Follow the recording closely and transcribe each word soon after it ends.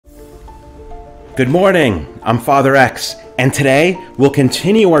Good morning, I'm Father X, and today we'll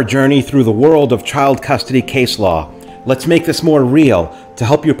continue our journey through the world of child custody case law. Let's make this more real to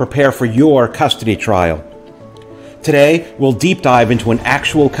help you prepare for your custody trial. Today, we'll deep dive into an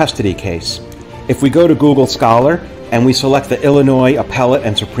actual custody case. If we go to Google Scholar and we select the Illinois Appellate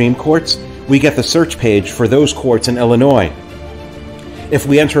and Supreme Courts, we get the search page for those courts in Illinois. If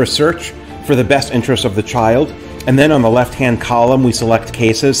we enter a search for the best interest of the child, and then on the left-hand column we select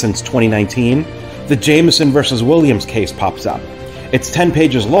cases since 2019, the Jamison versus Williams case pops up. It's 10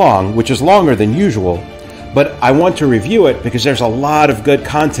 pages long, which is longer than usual, but I want to review it because there's a lot of good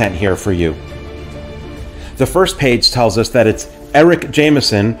content here for you. The first page tells us that it's Eric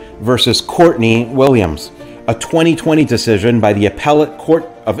Jamison versus Courtney Williams, a 2020 decision by the Appellate Court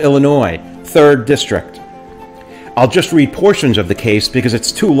of Illinois, 3rd District. I'll just read portions of the case because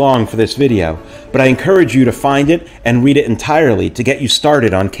it's too long for this video, but I encourage you to find it and read it entirely to get you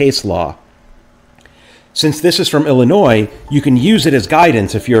started on case law. Since this is from Illinois, you can use it as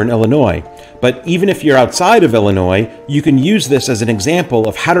guidance if you're in Illinois, but even if you're outside of Illinois, you can use this as an example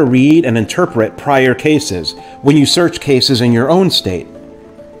of how to read and interpret prior cases when you search cases in your own state.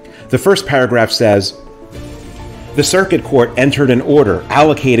 The first paragraph says, "The Circuit Court entered an order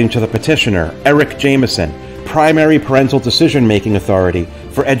allocating to the petitioner, Eric Jamison, primary parental decision-making authority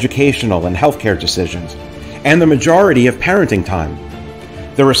for educational and healthcare decisions, and the majority of parenting time.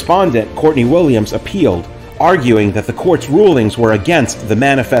 The respondent, Courtney Williams, appealed, arguing that the court's rulings were against the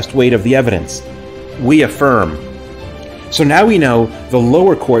manifest weight of the evidence. We affirm." So now we know the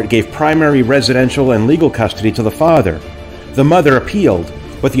lower court gave primary residential and legal custody to the father. The mother appealed,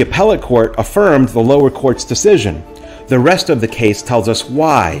 but the appellate court affirmed the lower court's decision. The rest of the case tells us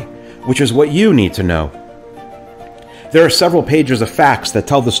why, which is what you need to know. There are several pages of facts that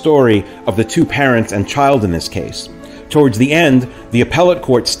tell the story of the two parents and child in this case. Towards the end, the appellate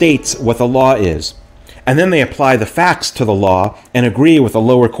court states what the law is, and then they apply the facts to the law and agree with the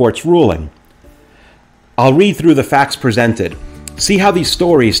lower court's ruling. I'll read through the facts presented. See how these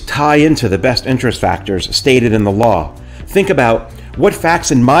stories tie into the best interest factors stated in the law. Think about, what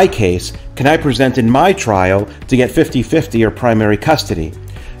facts in my case can I present in my trial to get 50-50 or primary custody?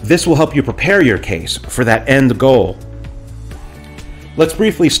 This will help you prepare your case for that end goal. Let's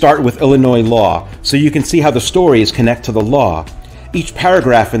briefly start with Illinois law, so you can see how the stories connect to the law. Each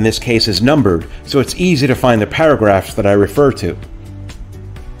paragraph in this case is numbered, so it's easy to find the paragraphs that I refer to.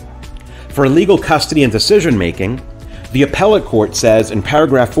 For legal custody and decision-making, the appellate court says in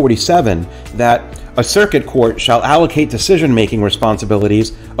paragraph 47 that a circuit court shall allocate decision-making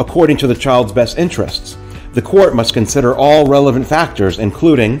responsibilities according to the child's best interests. The court must consider all relevant factors,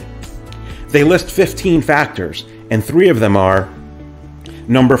 including, they list 15 factors, and 3 of them are: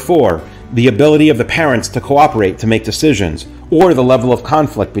 Number 4, the ability of the parents to cooperate to make decisions, or the level of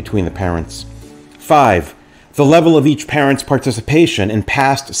conflict between the parents. 5, the level of each parent's participation in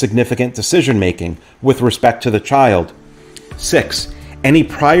past significant decision-making with respect to the child. 6, any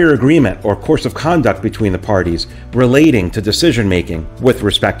prior agreement or course of conduct between the parties relating to decision-making with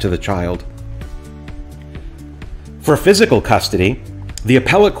respect to the child. For physical custody, the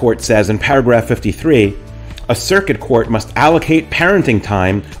appellate court says in paragraph 53, a circuit court must allocate parenting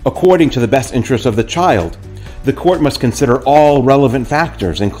time according to the best interest of the child. The court must consider all relevant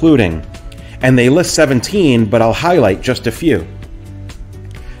factors, including, and they list 17, but I'll highlight just a few.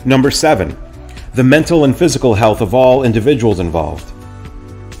 Number 7, the mental and physical health of all individuals involved.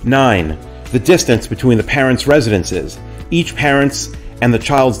 9, the distance between the parents' residences, each parent's and the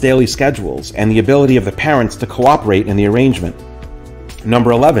child's daily schedules, and the ability of the parents to cooperate in the arrangement.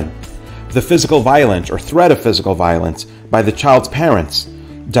 Number 11, the physical violence or threat of physical violence by the child's parents,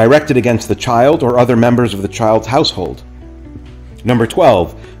 directed against the child or other members of the child's household. Number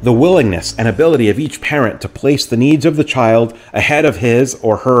 12, the willingness and ability of each parent to place the needs of the child ahead of his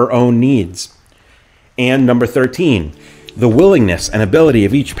or her own needs. And number 13, the willingness and ability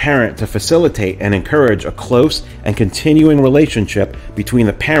of each parent to facilitate and encourage a close and continuing relationship between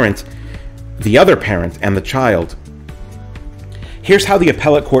the parent, the other parent, and the child. Here's how the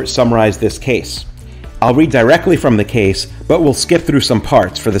appellate court summarized this case. I'll read directly from the case, but we'll skip through some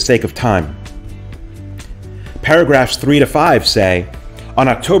parts for the sake of time. Paragraphs 3 to 5 say, on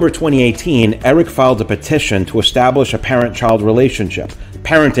October 2018, Eric filed a petition to establish a parent-child relationship,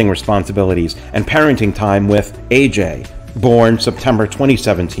 parenting responsibilities, and parenting time with AJ, born September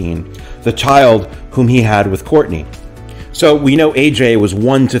 2017, the child whom he had with Courtney. So we know AJ was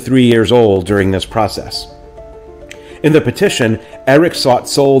 1 to 3 years old during this process. In the petition, Eric sought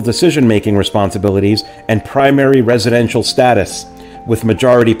sole decision-making responsibilities and primary residential status with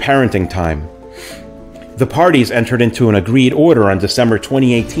majority parenting time. The parties entered into an agreed order on December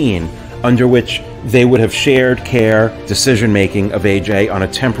 2018 under which they would have shared care, decision-making of AJ on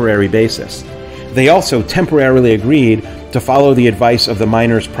a temporary basis. They also temporarily agreed to follow the advice of the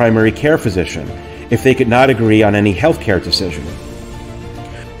minor's primary care physician if they could not agree on any healthcare decision.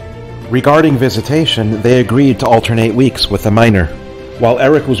 Regarding visitation, they agreed to alternate weeks with the minor. While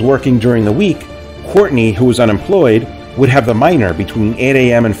Eric was working during the week, Courtney, who was unemployed, would have the minor between 8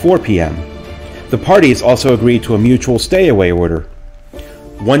 a.m. and 4 p.m. The parties also agreed to a mutual stay-away order.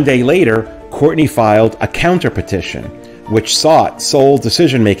 One day later, Courtney filed a counter-petition, which sought sole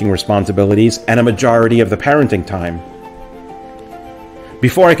decision-making responsibilities and a majority of the parenting time.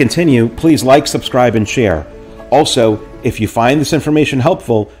 Before I continue, please like, subscribe, and share. Also, if you find this information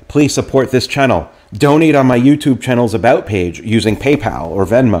helpful, please support this channel. Donate on my YouTube channel's About page using PayPal or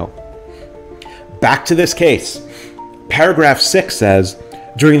Venmo. Back to this case. Paragraph 6 says,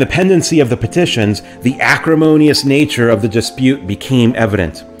 during the pendency of the petitions, the acrimonious nature of the dispute became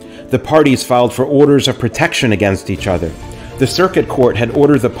evident. The parties filed for orders of protection against each other. The circuit court had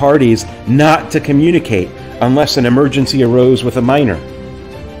ordered the parties not to communicate unless an emergency arose with a minor.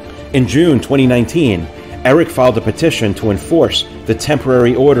 In June 2019, Eric filed a petition to enforce the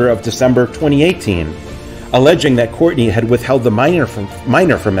temporary order of December 2018, alleging that Courtney had withheld the minor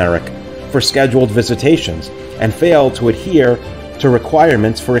from Eric for scheduled visitations and failed to adhere to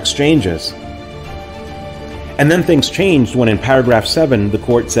requirements for exchanges. And then things changed when in paragraph 7 the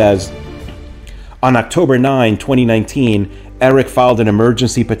court says, on October 9, 2019, Eric filed an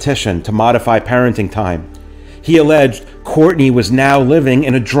emergency petition to modify parenting time. He alleged Courtney was now living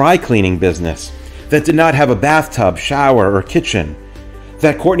in a dry cleaning business that did not have a bathtub, shower, or kitchen,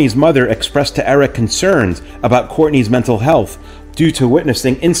 that Courtney's mother expressed to Eric concerns about Courtney's mental health due to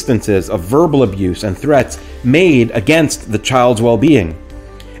witnessing instances of verbal abuse and threats made against the child's well-being,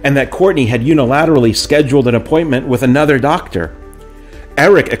 and that Courtney had unilaterally scheduled an appointment with another doctor.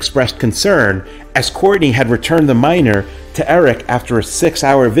 Eric expressed concern as Courtney had returned the minor to Eric after a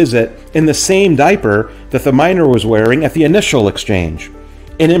 6-hour visit in the same diaper that the minor was wearing at the initial exchange,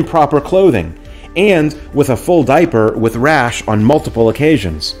 in improper clothing, and with a full diaper with rash on multiple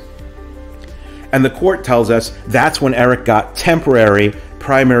occasions. And the court tells us that's when Eric got temporary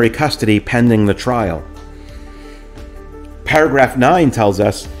primary custody pending the trial. Paragraph 9 tells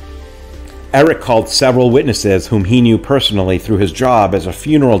us Eric called several witnesses whom he knew personally through his job as a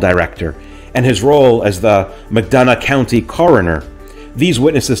funeral director and his role as the McDonough County coroner. These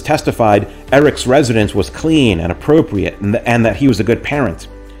witnesses testified Eric's residence was clean and appropriate and that he was a good parent.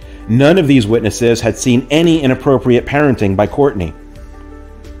 None of these witnesses had seen any inappropriate parenting by Courtney.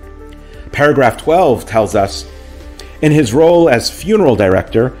 Paragraph 12 tells us, in his role as funeral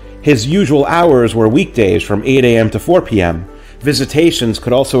director, his usual hours were weekdays from 8 a.m. to 4 p.m. Visitations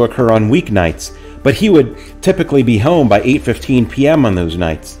could also occur on weeknights, but he would typically be home by 8:15 p.m. on those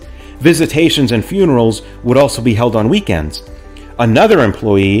nights. Visitations and funerals would also be held on weekends. Another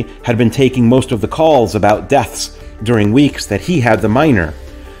employee had been taking most of the calls about deaths during weeks that he had the minor.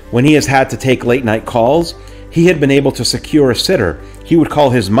 When he has had to take late-night calls, he had been able to secure a sitter. He would call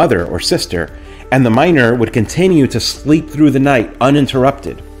his mother or sister, and the minor would continue to sleep through the night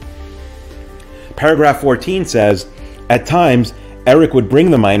uninterrupted. Paragraph 14 says, at times, Eric would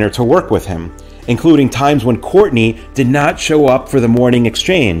bring the minor to work with him, including times when Courtney did not show up for the morning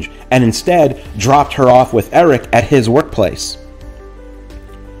exchange and instead dropped her off with Eric at his workplace.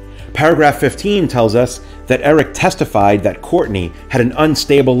 Paragraph 15 tells us that Eric testified that Courtney had an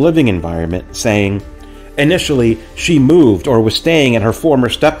unstable living environment, saying, initially, she moved or was staying at her former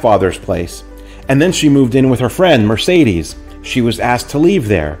stepfather's place, and then she moved in with her friend, Mercedes. She was asked to leave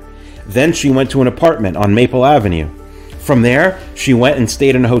there. Then she went to an apartment on Maple Avenue. From there, she went and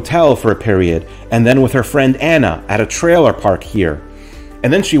stayed in a hotel for a period, and then with her friend Anna at a trailer park here.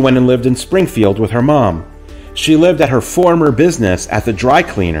 And then she went and lived in Springfield with her mom. She lived at her former business at the dry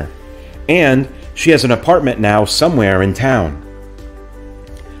cleaner, and she has an apartment now somewhere in town.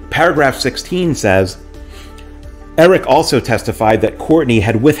 Paragraph 16 says, Eric also testified that Courtney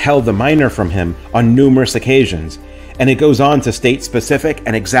had withheld the minor from him on numerous occasions, and it goes on to state specific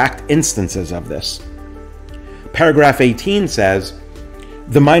and exact instances of this. Paragraph 18 says,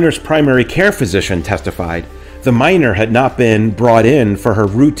 the minor's primary care physician testified the minor had not been brought in for her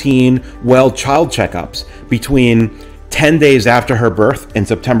routine well child checkups between 10 days after her birth in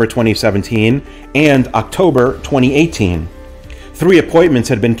September 2017 and October 2018. 3 appointments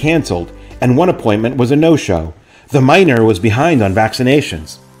had been canceled, and 1 appointment was a no-show. The minor was behind on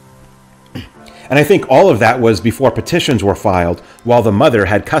vaccinations. And I think all of that was before petitions were filed while the mother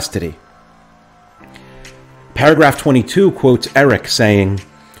had custody. Paragraph 22 quotes Eric saying,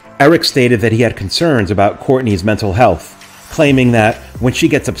 Eric stated that he had concerns about Courtney's mental health. claiming that when she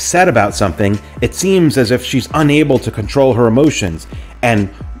gets upset about something, it seems as if she's unable to control her emotions and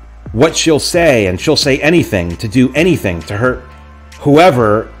what she'll say, and she'll say anything to do anything to hurt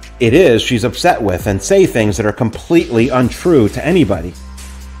whoever it is she's upset with, and say things that are completely untrue to anybody.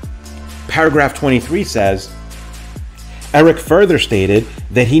 Paragraph 23 says, Eric further stated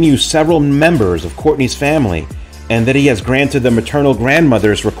that he knew several members of Courtney's family and that he has granted the maternal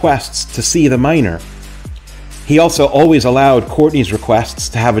grandmother's requests to see the minor. He also always allowed Courtney's requests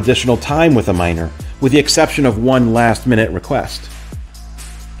to have additional time with the minor, with the exception of one last-minute request.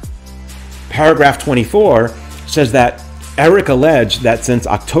 Paragraph 24 says that Eric alleged that since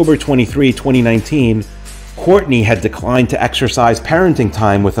October 23, 2019, Courtney had declined to exercise parenting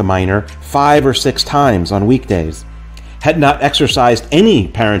time with the minor 5 or 6 times on weekdays, had not exercised any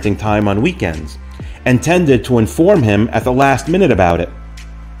parenting time on weekends, and tended to inform him at the last minute about it.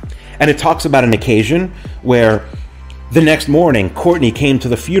 And it talks about an occasion where the next morning Courtney came to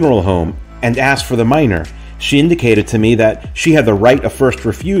the funeral home and asked for the minor. She indicated to me that she had the right of first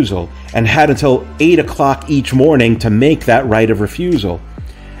refusal and had until 8 o'clock each morning to make that right of refusal.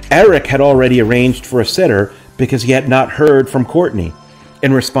 Eric had already arranged for a sitter because he had not heard from Courtney.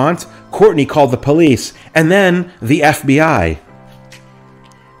 In response, Courtney called the police and then the FBI.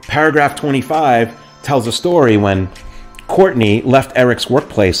 Paragraph 25 tells a story when Courtney left Eric's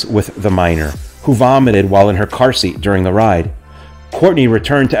workplace with the minor, who vomited while in her car seat during the ride. Courtney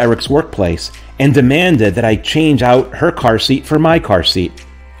returned to Eric's workplace and demanded that I change out her car seat for my car seat.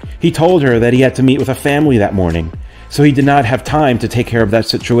 He told her that he had to meet with a family that morning, so he did not have time to take care of that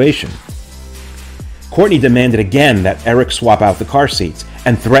situation. Courtney demanded again that Eric swap out the car seats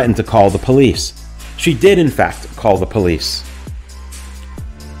and threatened to call the police. She did, in fact, call the police.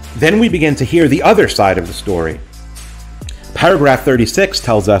 Then we begin to hear the other side of the story. Paragraph 36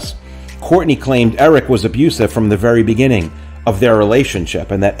 tells us Courtney claimed Eric was abusive from the very beginning of their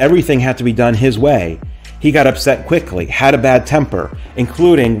relationship and that everything had to be done his way. He got upset quickly, had a bad temper,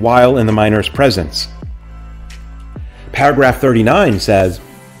 including while in the minor's presence. Paragraph 39 says,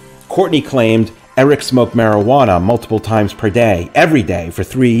 Courtney claimed Eric smoked marijuana multiple times per day, every day, for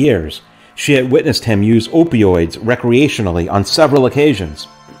 3 years. She had witnessed him use opioids recreationally on several occasions.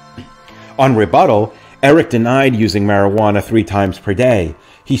 On rebuttal, Eric denied using marijuana 3 times per day.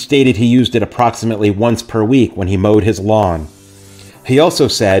 He stated he used it approximately once per week when he mowed his lawn. He also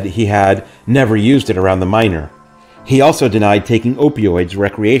said he had never used it around the minor. He also denied taking opioids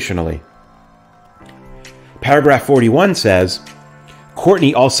recreationally. Paragraph 41 says,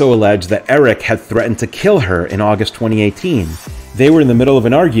 Courtney also alleged that Eric had threatened to kill her in August 2018. They were in the middle of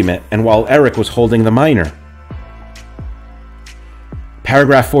an argument, and while Eric was holding the minor.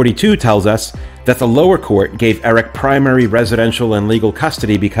 Paragraph 42 tells us that the lower court gave Eric primary residential and legal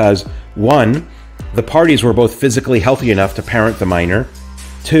custody because 1. The parties were both physically healthy enough to parent the minor.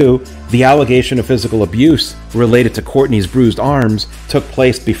 2. The allegation of physical abuse related to Courtney's bruised arms took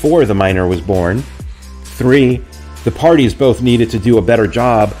place before the minor was born. 3. The parties both needed to do a better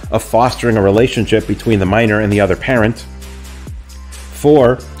job of fostering a relationship between the minor and the other parent.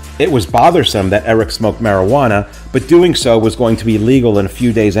 4. It was bothersome that Eric smoked marijuana, but doing so was going to be legal in a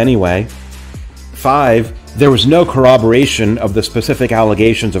few days anyway. 5. There was no corroboration of the specific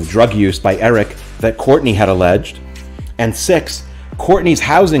allegations of drug use by Eric that Courtney had alleged. And 6. Courtney's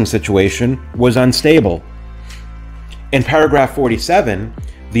housing situation was unstable. In paragraph 47,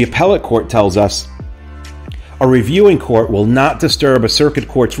 the appellate court tells us, a reviewing court will not disturb a circuit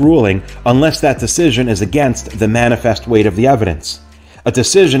court's ruling unless that decision is against the manifest weight of the evidence. A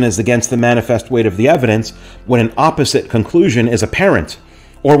decision is against the manifest weight of the evidence when an opposite conclusion is apparent,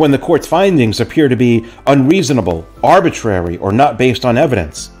 or when the court's findings appear to be unreasonable, arbitrary, or not based on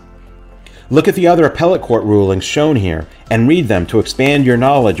evidence. Look at the other appellate court rulings shown here and read them to expand your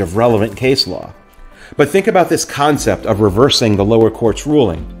knowledge of relevant case law. But think about this concept of reversing the lower court's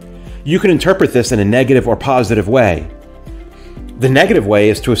ruling. You can interpret this in a negative or positive way. The negative way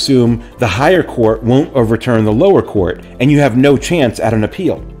is to assume the higher court won't overturn the lower court and you have no chance at an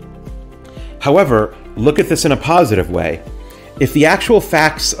appeal. However, look at this in a positive way. If the actual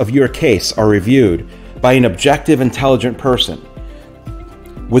facts of your case are reviewed by an objective, intelligent person,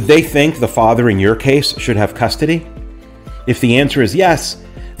 would they think the father in your case should have custody? If the answer is yes,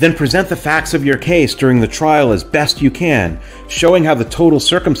 then present the facts of your case during the trial as best you can, showing how the total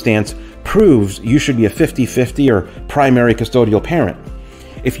circumstance proves you should be a 50-50 or primary custodial parent.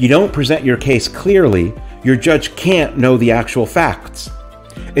 If you don't present your case clearly, your judge can't know the actual facts.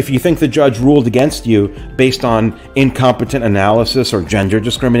 If you think the judge ruled against you based on incompetent analysis or gender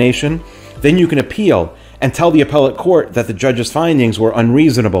discrimination, then you can appeal and tell the appellate court that the judge's findings were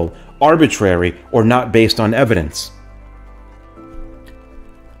unreasonable, arbitrary, or not based on evidence.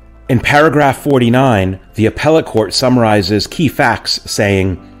 In paragraph 49, the appellate court summarizes key facts,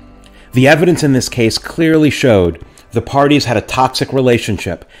 saying, "The evidence in this case clearly showed the parties had a toxic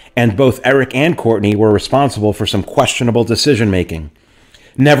relationship, and both Eric and Courtney were responsible for some questionable decision-making.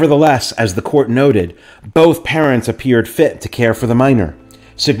 Nevertheless, as the court noted, both parents appeared fit to care for the minor.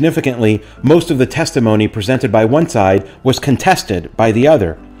 Significantly, most of the testimony presented by one side was contested by the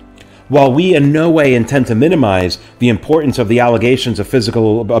other. While we in no way intend to minimize the importance of the allegations of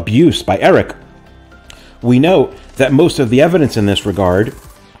physical abuse by Eric, we note that most of the evidence in this regard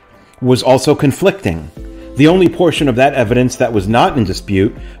was also conflicting. The only portion of that evidence that was not in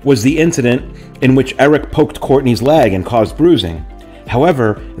dispute was the incident in which Eric poked Courtney's leg and caused bruising.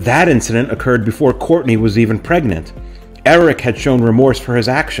 However, that incident occurred before Courtney was even pregnant. Eric had shown remorse for his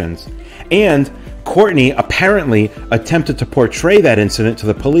actions, and Courtney apparently attempted to portray that incident to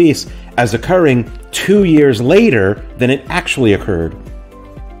the police as occurring 2 years later than it actually occurred.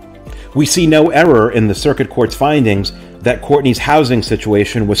 We see no error in the circuit court's findings that Courtney's housing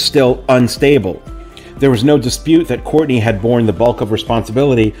situation was still unstable. There was no dispute that Courtney had borne the bulk of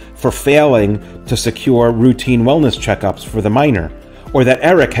responsibility for failing to secure routine wellness checkups for the minor, or that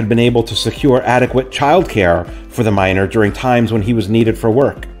Eric had been able to secure adequate childcare for the minor during times when he was needed for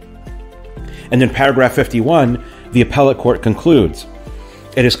work. And in paragraph 51, the appellate court concludes,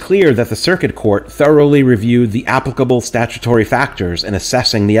 "It is clear that the circuit court thoroughly reviewed the applicable statutory factors in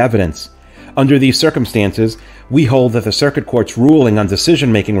assessing the evidence. Under these circumstances, we hold that the circuit court's ruling on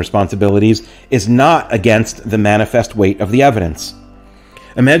decision-making responsibilities is not against the manifest weight of the evidence."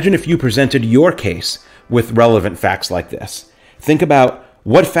 Imagine if you presented your case with relevant facts like this. Think about,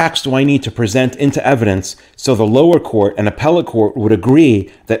 what facts do I need to present into evidence so the lower court and appellate court would agree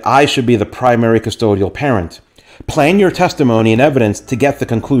that I should be the primary custodial parent? Plan your testimony and evidence to get the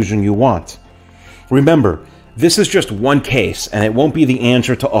conclusion you want. Remember, this is just one case, and it won't be the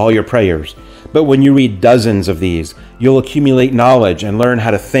answer to all your prayers. But when you read dozens of these, you'll accumulate knowledge and learn how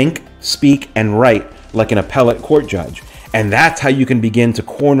to think, speak, and write like an appellate court judge. And that's how you can begin to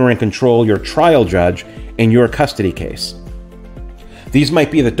corner and control your trial judge in your custody case. These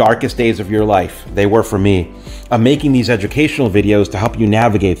might be the darkest days of your life. They were for me. I'm making these educational videos to help you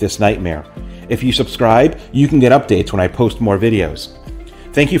navigate this nightmare. If you subscribe, you can get updates when I post more videos.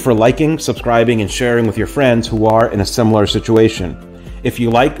 Thank you for liking, subscribing, and sharing with your friends who are in a similar situation. If you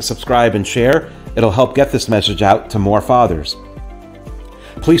like, subscribe, and share, it'll help get this message out to more fathers.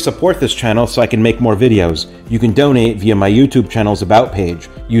 Please support this channel so I can make more videos. You can donate via my YouTube channel's About page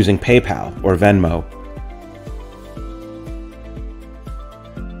using PayPal or Venmo.